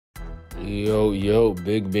Yo,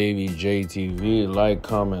 Big Baby JTV. Like,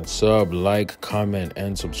 comment, sub,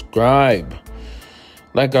 and subscribe.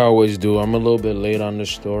 Like I always do, I'm a little bit late on the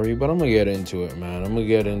story, but I'm going to get into it, man. I'm going to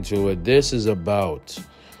get into it. This is about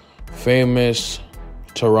famous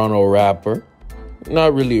Toronto rapper.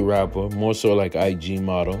 Not really rapper, more so like IG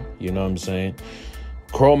model. You know what I'm saying?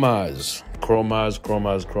 Chromazz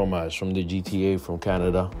from the GTA from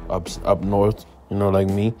Canada, up north, like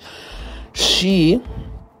me. She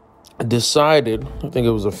decided, I think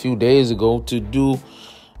it was a few days ago, to do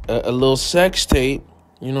a little sex tape,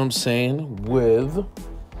 with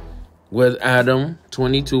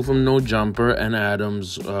Adam22 from No Jumper and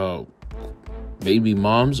Adam's baby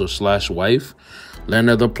moms or / wife,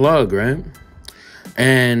 Lena The Plug, right?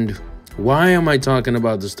 And why am I talking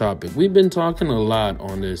about this topic? We've been talking a lot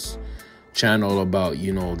on this channel about,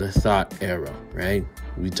 the thought era, right?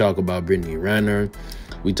 We talk about Brittany Renner.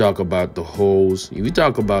 We talk about the hoes. We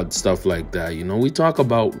talk about stuff like that, We talk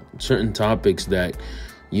about certain topics that,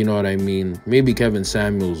 you know what I mean? Maybe Kevin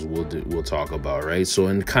Samuels will talk about, right? So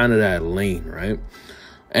in kind of that lane, right?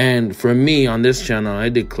 And for me, on this channel, I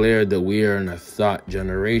declared that we are in a thought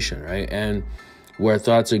generation, right? And where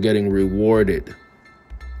thoughts are getting rewarded,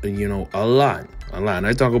 a lot. And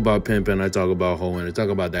I talk about pimping, I talk about hoeing, I talk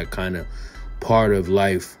about that kind of part of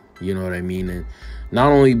life, you know what I mean? And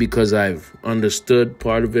not only because I've understood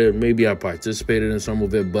part of it, maybe I participated in some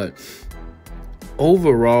of it, but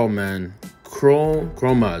overall, man,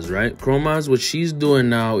 Chromazz, right? Chromazz, what she's doing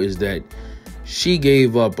now is that she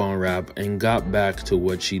gave up on rap and got back to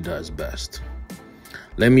what she does best.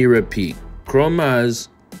 Let me repeat. Chromazz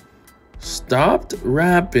stopped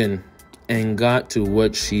rapping and got to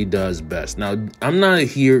what she does best. Now, I'm not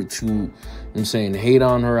here to, hate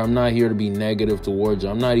on her. I'm not here to be negative towards her.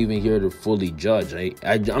 I'm not even here to fully judge.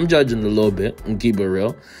 I'm judging a little bit and keep it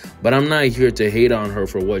real. But I'm not here to hate on her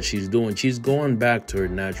for what she's doing. She's going back to her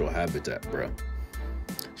natural habitat, bro.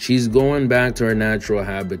 She's going back to her natural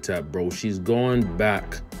habitat, bro. She's going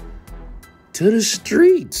back to the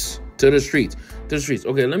streets.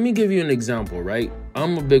 Okay, let me give you an example, right?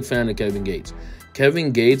 I'm a big fan of Kevin Gates.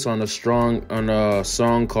 Kevin Gates on a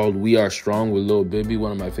song called We Are Strong with Lil Bibby,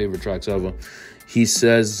 one of my favorite tracks ever. He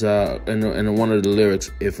says in one of the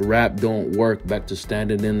lyrics, if rap don't work, back to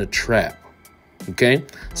standing in the trap. Okay?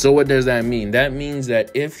 So what does that mean? That means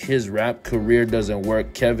that if his rap career doesn't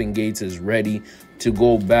work, Kevin Gates is ready to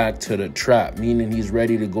go back to the trap, meaning he's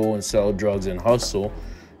ready to go and sell drugs and hustle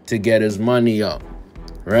to get his money up,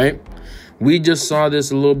 right? We just saw this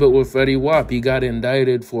a little bit with Fetty Wap. He got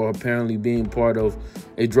indicted for apparently being part of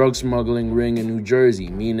a drug smuggling ring in New Jersey,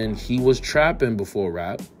 meaning he was trapping before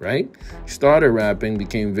rap, right? Started rapping,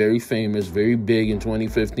 became very famous, very big in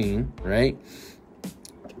 2015, right?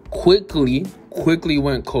 Quickly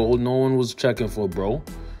went cold. No one was checking for bro,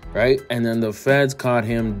 right? And then the feds caught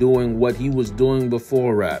him doing what he was doing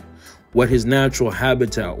before rap, what his natural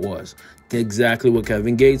habitat was. Exactly what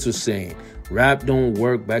Kevin Gates was saying. Rap don't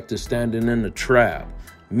work, back to standing in the trap.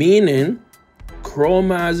 Meaning,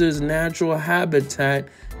 Chromazz's natural habitat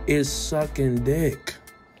is sucking dick.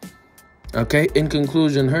 Okay? In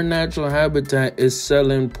conclusion, her natural habitat is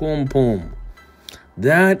selling pum.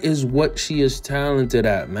 That is what she is talented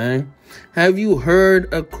at, man. Have you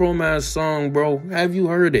heard a Chromazz song, bro? Have you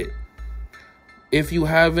heard it? If you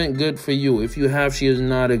haven't, good for you. If you have, she is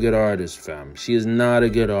not a good artist, fam. She is not a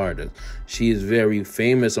good artist. She is very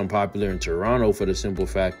famous and popular in Toronto for the simple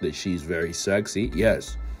fact that she's very sexy.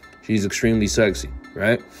 Yes, she's extremely sexy,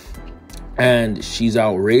 right? And she's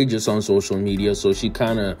outrageous on social media, so she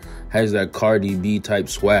kind of has that Cardi B type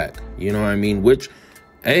swag. You know what I mean? Which,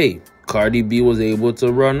 hey, Cardi B was able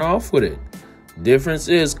to run off with it. Difference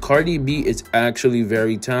is, Cardi B is actually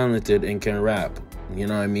very talented and can rap. You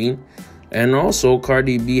know what I mean? And also,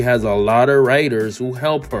 Cardi B has a lot of writers who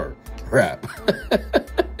help her rap.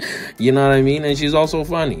 You know what I mean? And she's also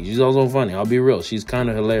funny. I'll be real. She's kind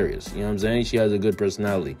of hilarious. You know what I'm saying? She has a good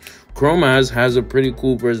personality. Chromazz has a pretty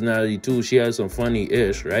cool personality, too. She has some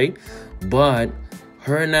funny-ish, right? But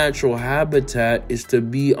her natural habitat is to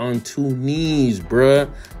be on two knees, bruh.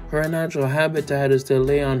 Her natural habitat is to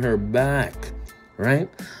lay on her back, right?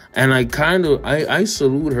 And I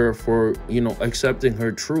salute her for, accepting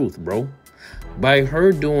her truth, bro. By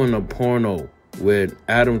her doing a porno with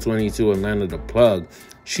Adam22 and Lena The Plug,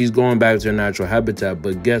 she's going back to her natural habitat.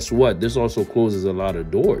 But guess what? This also closes a lot of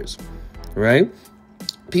doors, right?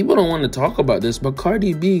 People don't want to talk about this, but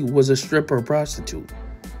Cardi B was a stripper prostitute.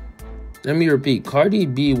 Let me repeat. Cardi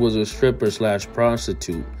B was a stripper /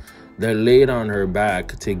 prostitute that laid on her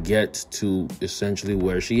back to get to essentially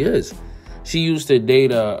where she is. She used to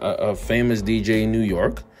date a famous DJ in New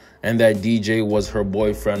York. and that DJ was her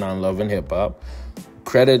boyfriend on Love and Hip Hop.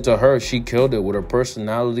 Credit to her, she killed it with her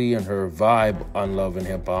personality and her vibe on Love and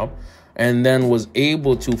Hip Hop, and then was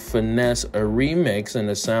able to finesse a remix and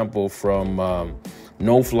a sample from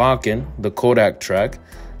No Flockin', the Kodak track,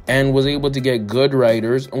 and was able to get good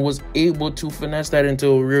writers and was able to finesse that into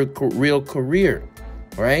a real career,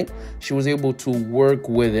 right? She was able to work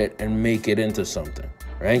with it and make it into something,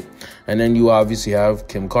 right? And then you obviously have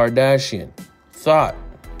Kim Kardashian. Thought,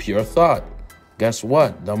 pure thought. Guess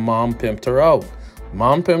what? The mom pimped her out.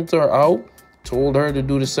 Mom pimped her out, told her to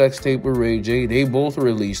do the sex tape with Ray J. They both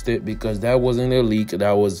released it because that wasn't a leak.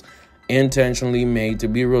 That was intentionally made to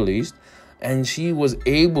be released. And she was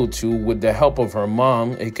able to, with the help of her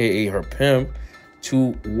mom, a.k.a. her pimp,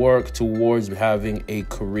 to work towards having a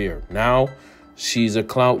career. Now, she's a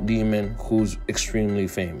clout demon who's extremely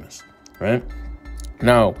famous, right?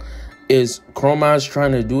 Now, is Chromazz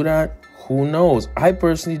trying to do that? Who knows? I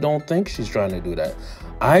personally don't think she's trying to do that.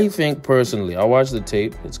 I think personally, I watched the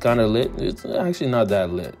tape. It's kind of lit. It's actually not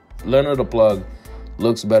that lit. Lena The Plug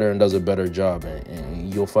looks better and does a better job,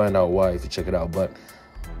 and you'll find out why if you check it out. But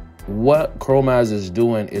what Chromazz is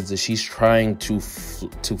doing is that she's trying to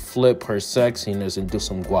flip her sexiness and do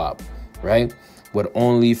some guap, right? With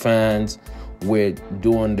OnlyFans, with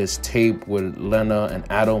doing this tape with Lena and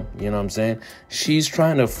Adam, you know what I'm saying? She's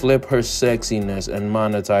trying to flip her sexiness and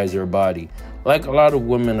monetize her body, like a lot of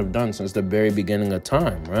women have done since the very beginning of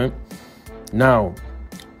time, right? Now,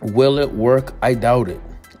 will it work? I doubt it.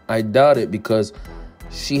 I doubt it because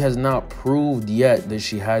she has not proved yet that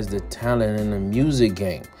she has the talent in the music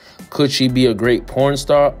game. Could she be a great porn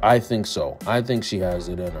star? I think so. I think she has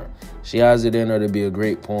it in her. She has it in her to be a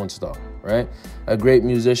great porn star, right? A great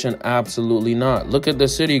musician? Absolutely not. Look at the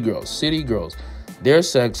city girls. City girls, they're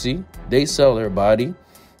sexy. They sell their body,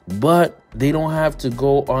 but they don't have to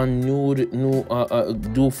go on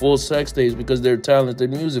do full sex days because they're talented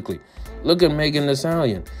musically. Look at Megan Thee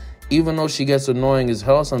Stallion. Even though she gets annoying as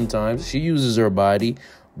hell sometimes, she uses her body,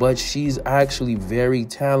 but she's actually very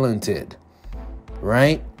talented,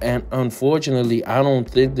 right? And unfortunately, I don't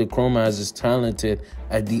think that Chromazz is talented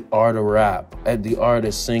at the art of rap, at the art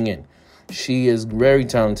of singing. She is very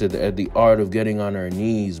talented at the art of getting on her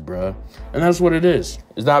knees, bruh. And that's what it is.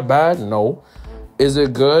 Is that bad? No. Is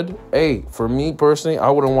it good? Hey, for me personally, I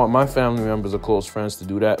wouldn't want my family members or close friends to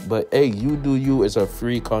do that. But hey, you do you. It's a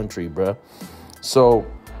free country, bruh. So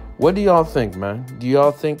what do y'all think, man? Do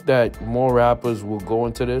y'all think that more rappers will go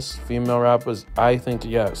into this? Female rappers? I think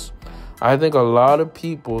yes. I think a lot of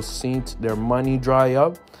people seen their money dry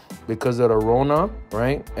up because of the Rona,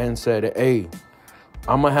 right? And said, hey,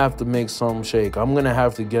 I'm going to have to make some shake. I'm going to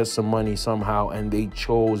have to get some money somehow. And they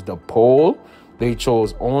chose the pole. They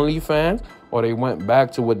chose OnlyFans. Or they went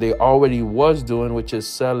back to what they already was doing, which is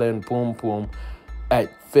selling Poom Poom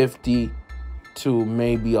at $50 to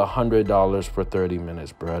maybe $100 for 30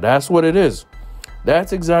 minutes, bro. That's what it is.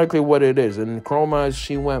 That's exactly what it is. And Chromazz,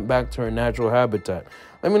 she went back to her natural habitat.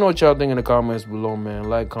 Let me know what y'all think in the comments below, man.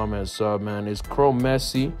 Like, comment, sub, man. Is Crow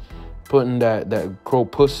messy putting that Crow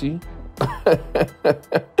pussy?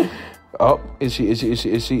 Oh, is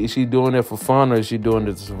she doing it for fun or is she doing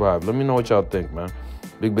it to survive? Let me know what y'all think, man.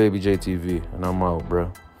 Big Baby JTV, and I'm out,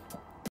 bro.